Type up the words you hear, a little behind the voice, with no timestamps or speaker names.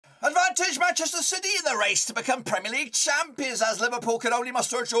advantage, Manchester City in the race to become Premier League champions as Liverpool can only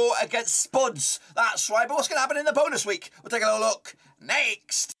muster a draw against Spurs. That's right, but what's going to happen in the bonus week? We'll take a little look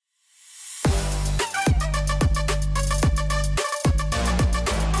next.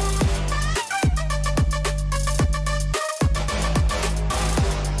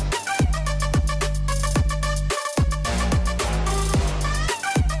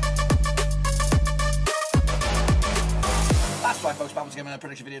 Right, folks, back once again in a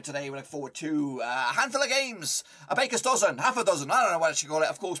prediction video today. We look forward to a handful of games, a baker's dozen, half a dozen, I don't know what I should call it.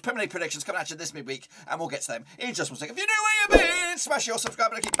 Of course, Premier League predictions coming at you this midweek, and we'll get to them in just one second. If you know where you've been, smash your subscribe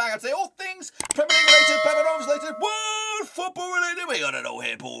button, keep banging today. All things Premier League related, Premier League related, world football related. We got it all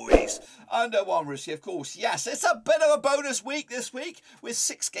here, boys. Under one roof, of course. Yes, it's a bit of a bonus week this week with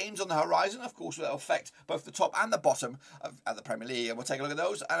 6 games on the horizon. Of course, will affect both the top and the bottom of the Premier League, and we'll take a look at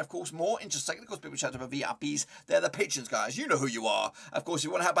those. And of course, more in just a second. Of course, people shout out for VIPs. They're the patrons, guys. You know who you are. Of course, if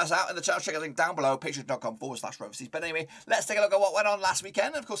you want to help us out in the channel, check the link down below, patreon.com/roverseas. But anyway, let's take a look at what went on last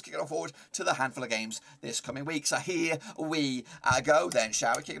weekend. And of course, kicking off forward to the handful of games this coming week. So here we go then,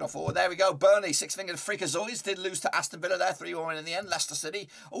 shall we? Kicking off forward. There we go. Burnley, six-fingered freakazoids, did lose to Aston Villa there, 3-1 in the end. Leicester City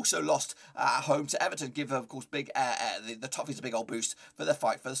also lost at home to Everton. Give, of course, big the Toffees a big old boost for the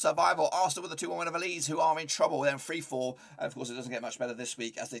fight for the survival. Arsenal with a 2-1 win over Leeds, who are in trouble. Then 3-4. And of course, it doesn't get much better this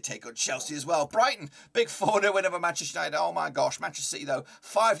week as they take on Chelsea as well. Brighton, big 4-0 win over Manchester United. Oh my gosh. Manchester City, though,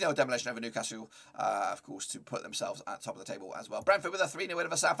 5-0 demolition over Newcastle, of course, to put themselves at the top of the table as well. Brentford with a 3-0 win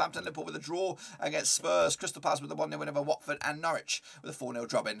over Southampton. Liverpool with a draw against Spurs. Crystal Palace with a 1-0 win over Watford. And Norwich with a 4-0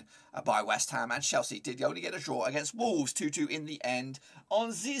 drubbing by West Ham. And Chelsea did only get a draw against Wolves, 2-2 in the end on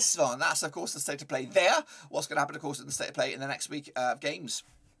this one. That's, of course, the state of play there. What's going to happen, of course, in the state of play in the next week of games?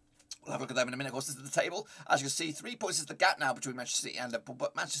 We'll have a look at them in a minute. Of course, this is the table. As you can see, 3 points is the gap now between Manchester City and Liverpool.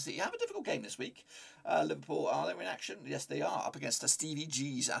 But Manchester City have a difficult game this week. Liverpool, are they in action? Yes, they are. Up against Stevie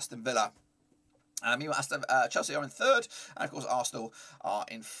G's Aston Villa. Meanwhile, Chelsea are in 3rd. And, of course, Arsenal are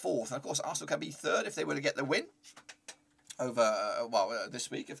in 4th. And, of course, Arsenal can be 3rd if they were to get the win over, this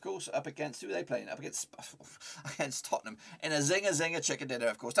week, of course, up against, who are they playing? Up against Tottenham in a zinger chicken dinner,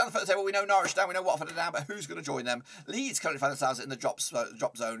 of course. Down the first table, we know Norwich down, we know Watford are down, but who's going to join them? Leeds currently find themselves in the drop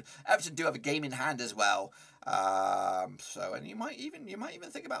zone. Everton do have a game in hand as well. And you might even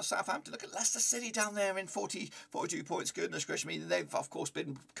think about Southampton. Look at Leicester City down there in 42 points. Goodness gracious me, they've of course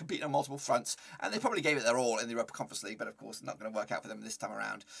been competing on multiple fronts, and they probably gave it their all in the Europa Conference League, but of course not going to work out for them this time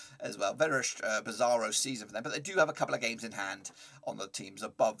around as well. Very bizarro season for them, but they do have a couple of games in hand on the teams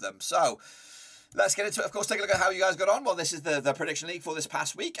above them. So let's get into it. Of course, take a look at how you guys got on. Well, this is the prediction league for this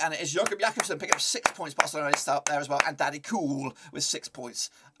past week, and it is Jakob Jakobsen picking up 6 points. Barcelona is up there as well, and Daddy Cool with 6 points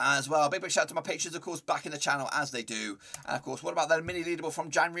as well. Big shout out to my patrons, of course, back in the channel as they do. And of course, what about the mini leaderboard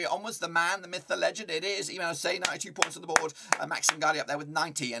from January onwards? The man, the myth, the legend. It is Email Say, 92 points on the board. Maxim Gardi up there with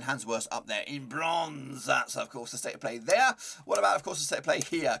 90, and Hansworth up there in bronze. That's, of course, the state of play there. What about, of course, the state of play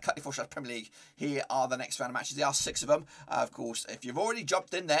here? Cutty Four Premier League. Here are the next round of matches. There are 6 of them. Of course, if you've already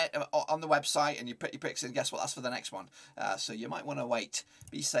jumped in there on the website and you put your picks in, guess what? That's for the next one. So you might want to wait.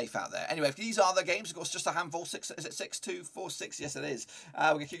 Be safe out there. Anyway, if these are the games, of course, just a handful. 6, is it 6, 2, 4, 6? Yes, it is.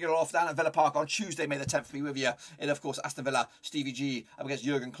 We're going to kick it off down at Villa Park on Tuesday, May the 10th. Be with you. In, of course, Aston Villa, Stevie G up against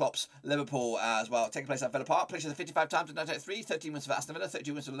Jurgen Klopp's Liverpool as well. Taking place at Villa Park. Played 55 times in 1983. 13 wins for Aston Villa,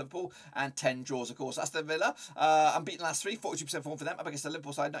 32 wins for Liverpool, and 10 draws, of course. Aston Villa, unbeaten last 3, 42% form for them. Up against the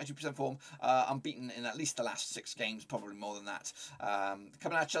Liverpool side, 92% form. Unbeaten in at least the last 6 games, probably more than that.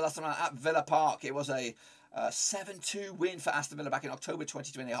 Coming at you last time at Villa Park, it was a 7-2 win for Aston Villa back in October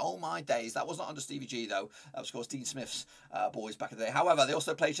 2020. Oh my days. That was not under Stevie G though. That was, of course, Dean Smith's boys back in the day. However, they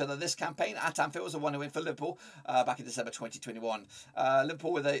also played each other this campaign at Anfield. It was a 1-0 win for Liverpool back in December 2021.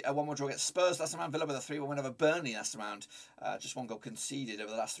 Liverpool with a 1-1 draw against Spurs last round. Villa with a 3-1 win over Burnley last round. Just 1 goal conceded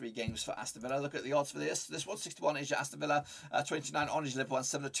over the last 3 games for Aston Villa. Look at the odds for this. This one, 61 is your Aston Villa, 29 on is Liverpool, and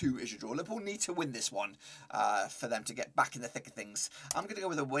 7-2 is your draw. Liverpool need to win this one for them to get back in the thick of things. I'm going to go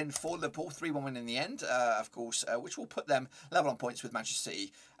with a win for Liverpool, 3-1 win in the end, of course, which will put them level on points with Manchester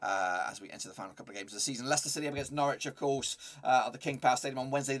City as we enter the final couple of games of the season. Leicester City up against Norwich, of course, at the King Power Stadium on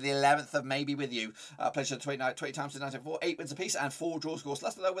Wednesday, the 11th of May. Be with you. Played 20 times in 1994, 8 wins apiece and 4 draws, of course.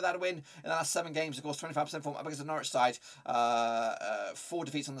 Leicester, though, without a win in the last 7 games, of course, 25% form up against the Norwich side. 4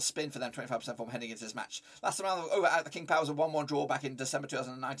 defeats on the spin for them, 25% form heading into this match. Last round over at the King Power was a 1-1 draw back in December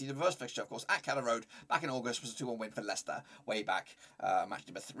 2019. The reverse fixture, of course, at Keller Road back in August was a 2-1 win for Leicester way back, match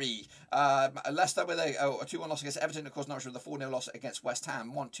number 3. Leicester with a 2-1 loss against Everton, of course. Norwich with a 4-0 loss against West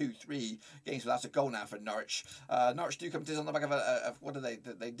Ham. 1-2-3 games without a goal now for Norwich. Norwich do come to this on the back of what did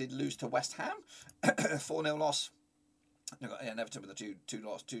they did lose to West Ham. 4-0 loss And Everton with a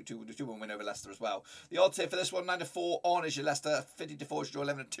 2-1 win over Leicester as well. The odds here for this one, 9-4 on is your Leicester, 50-4 is your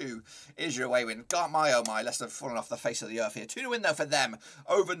 11-2 is your away win. God, my oh my, Leicester have fallen off the face of the earth here. 2 to win though for them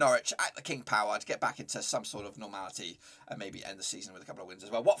over Norwich at the King Power to get back into some sort of normality and maybe end the season with a couple of wins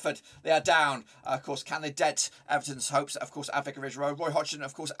as well. Watford, they are down. Of course, can they dent Everton's hopes? Of course, at Vicarage Road. Roy Hodgson,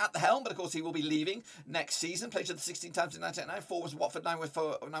 of course, at the helm, but of course he will be leaving next season. Played to the 16 times in 1989. 4 was Watford, 9 was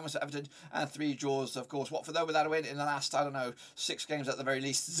for Everton, and 3 draws. Of course, Watford though without a win in the last, I don't know, 6 games at the very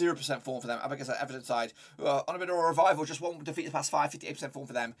least. 0% form for them. Up against that Everton side, who are on a bit of a revival. Just 1 defeat the past 5, 58% form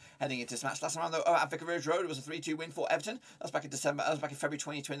for them heading into this match. Last round though, at Vicarage Road, it was a 3-2 win for Everton. That was back in December. That was back in February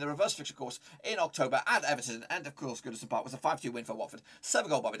 2020. The reverse fixture, of course, in October at Everton, and of course, Goodison Park was a 5-2 win for Watford.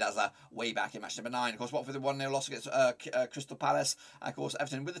 7-goal Bobby Dazzler way back in match number 9. Of course, Watford with a 1-0 loss against Crystal Palace. And of course,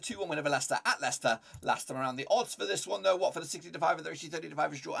 Everton with a 2-1 win over Leicester at Leicester last time around. The odds for this one though, Watford a 60-5, and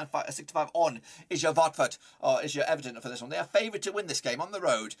 30-5 is draw, and a 65 on is your Watford, or is your Everton for this one. They are favoured to win this game on the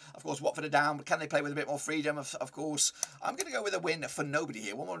road. Of course, Watford are down, but can they play with a bit more freedom? Of course, I'm going to go with a win for nobody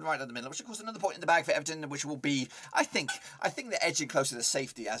here. 1-1 right in the middle, which of course another point in the bag for Everton, which will be, I think they're edging closer to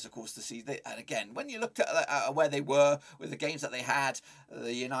safety as of course the season. And again, when you looked at where they were with the games that they had,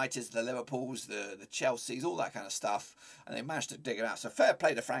 the Uniteds, the Liverpools, the Chelseas, all that kind of stuff, and they managed to dig it out. So fair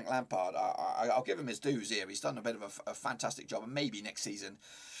play to Frank Lampard. I'll give him his dues here. He's done a bit of a fantastic job, and maybe next season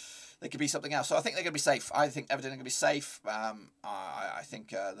they could be something else. So I think they're going to be safe. I think Everton are going to be safe. I think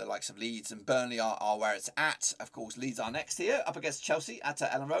the likes of Leeds and Burnley are where it's at. Of course, Leeds are next here, up against Chelsea at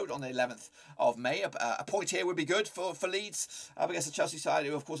Ellen Road on the 11th of May. A point here would be good for Leeds, up against the Chelsea side,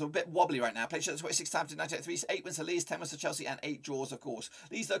 who of course are a bit wobbly right now. Played 26 times in 1983, 8 wins for Leeds, 10 wins for Chelsea, and 8 draws, of course.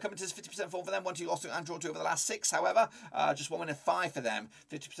 Leeds, though, coming to this 50% form for them. 1-2 lost to and drawn 2 over the last 6, however. Just 1 win and 5 for them.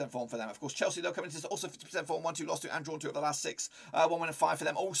 50% form for them. Of course, Chelsea, though, coming to this also 50% form. 1-2 lost to and drawn 2 over the last 6. 1 win and 5 for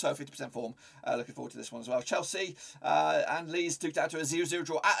them, also 50% form. Looking forward to this one as well. Chelsea and Leeds duked out to a 0-0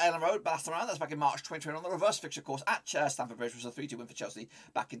 draw at Ellen Road last round. That's back in March 2021 on the reverse fixture course at Stamford Bridge, which was a 3-2 win for Chelsea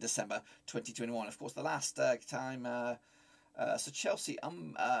back in December 2021. Of course, the last time, so Chelsea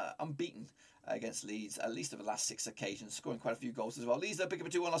unbeaten against Leeds, at least over the last 6 occasions, scoring quite a few goals as well. Leeds, though, pick up a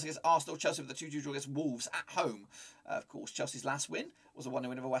 2-1 loss against Arsenal. Chelsea with a 2-2 draw against Wolves at home. Of course, Chelsea's last win was a 1-0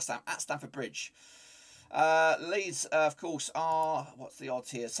 win over West Ham at Stamford Bridge. Leeds, of course, are, what's the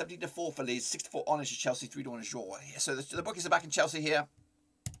odds here? 70-4 for Leeds, 64 on is Chelsea, 3-1 is draw. So the bookies are back in Chelsea here.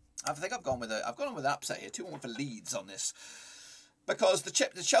 I think I've gone with an upset here, 2-1 for Leeds on this. Because the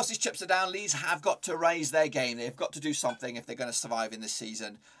Chelsea's chips are down, Leeds have got to raise their game. They've got to do something if they're going to survive in this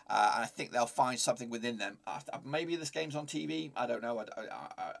season. And I think they'll find something within them. Maybe this game's on TV. I don't know.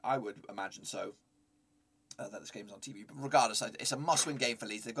 I would imagine so. That this game's on TV, but regardless, it's a must-win game for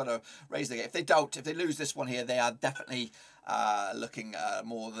Leeds. They've got to raise the game. If they lose this one here, they are definitely looking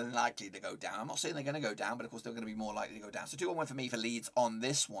more than likely to go down. I'm not saying they're going to go down, but of course they're going to be more likely to go down. So 2-1 for me for Leeds on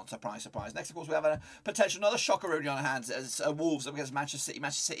this one. Surprise, surprise. Next, of course, we have a potential another shocker already on our hands as Wolves up against Manchester City.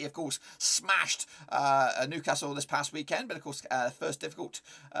 Manchester City, of course, smashed Newcastle this past weekend, but of course, first difficult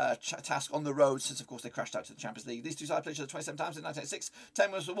task on the road since, of course, they crashed out to the Champions League. These two sides played each other 27 times in 1986.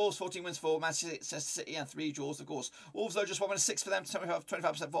 10 wins for Wolves, 14 wins for Manchester City, and 3 draws, of course. Wolves, though, just 1 win and 6 for them,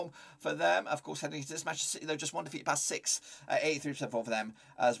 25% form for them. Of course, heading into this Manchester City, though, just 1 defeat past 6, 83% form for them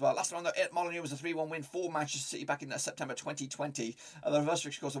as well. Last round, though, Molyneux was a 3-1 win for Manchester City back in September 2020. The reverse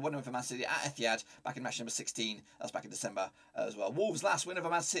fixture, of course, a 1 win for Man City at Etihad back in match number 16. That's back in December as well. Wolves' last win over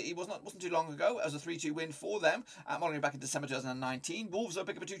Man City wasn't too long ago. It was a 3-2 win for them at Molyneux back in December 2019. Wolves will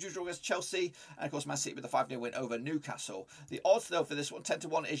pick up a 2-2 draw against Chelsea, and of course Man City with a 5-0 win over Newcastle. The odds, though, for this one,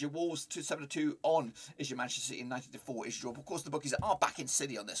 10-1 is your Wolves, 7-2 on is your Manchester City, and 90-4 is your draw. Of course, the bookies are back in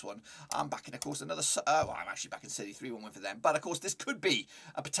City on this one. I'm backing, of course, another. Well, I'm actually back in City, 3-1 win for them. But of course, this could be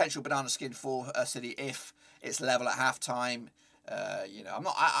a potential banana skin for City if it's level at half time. You know,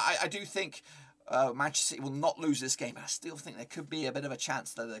 I do think Manchester City will not lose this game. I still think there could be a bit of a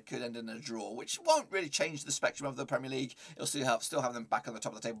chance that it could end in a draw, which won't really change the spectrum of the Premier League. It'll still have them back on the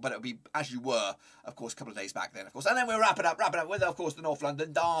top of the table, but it'll be as you were, of course, a couple of days back then, of course. And then we'll wrap it up with, of course, the North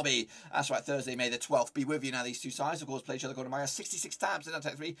London derby. That's right, Thursday, May the 12th. Be with you now. These two sides, of course, play each other. According to my 66 times in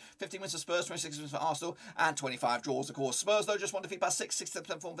 1993, 15 wins for Spurs, 26 wins for Arsenal, and 25 draws, of course. Spurs, though, just 1 defeat past 6,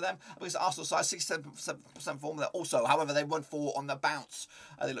 67% form for them. Because Arsenal side, 67% form there also. However, they won 4 on the bounce.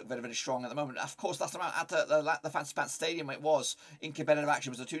 They look very, very strong at the moment. Of course, last time out at the Fancy Pants Stadium, it was in competitive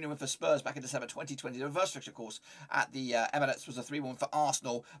action. It was a 2-0 win for Spurs back in December 2020. The reverse fixture, of course, at the Emirates was a 3-1 for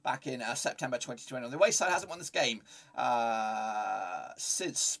Arsenal back in September 2020. On the away side, hasn't won this game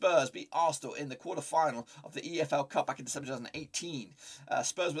since Spurs beat Arsenal in the quarter-final of the EFL Cup back in December 2018.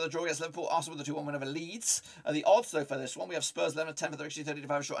 Spurs with a draw against Liverpool, Arsenal with a 2-1 win over Leeds. The odds, though, for this one, we have Spurs 11-10 for the victory,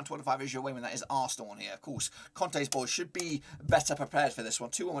 30-5 short, and 25 is your win when that is Arsenal on here. Of course, Conte's boys should be better prepared for this one.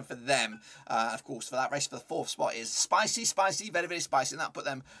 2-1 win for them. Of course, for that race for the 4th spot is spicy, very, very spicy. And that put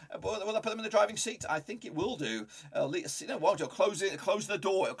them, will that put them in the driving seat? I think it will do. You know what? It'll close the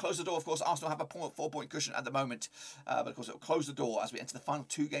door. It'll close the door. Of course, Arsenal have a 4-point cushion at the moment. But of course, it'll close the door as we enter the final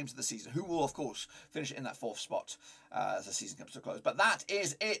 2 games of the season. Who will, of course, finish in that 4th spot as the season comes to a close. But that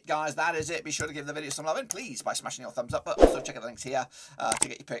is it, guys. That is it. Be sure to give the video some love, and please, by smashing your thumbs up, but also check out the links here to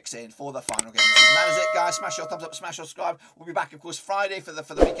get your picks in for the final game of the season. That is it, guys. Smash your thumbs up, smash your subscribe. We'll be back, of course, Friday for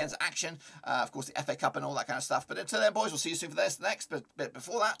the weekend's action. Of course, the FA Cup and all that kind of stuff. But until then, boys, we'll see you soon for this next. But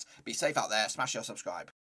before that, be safe out there. Smash your subscribe.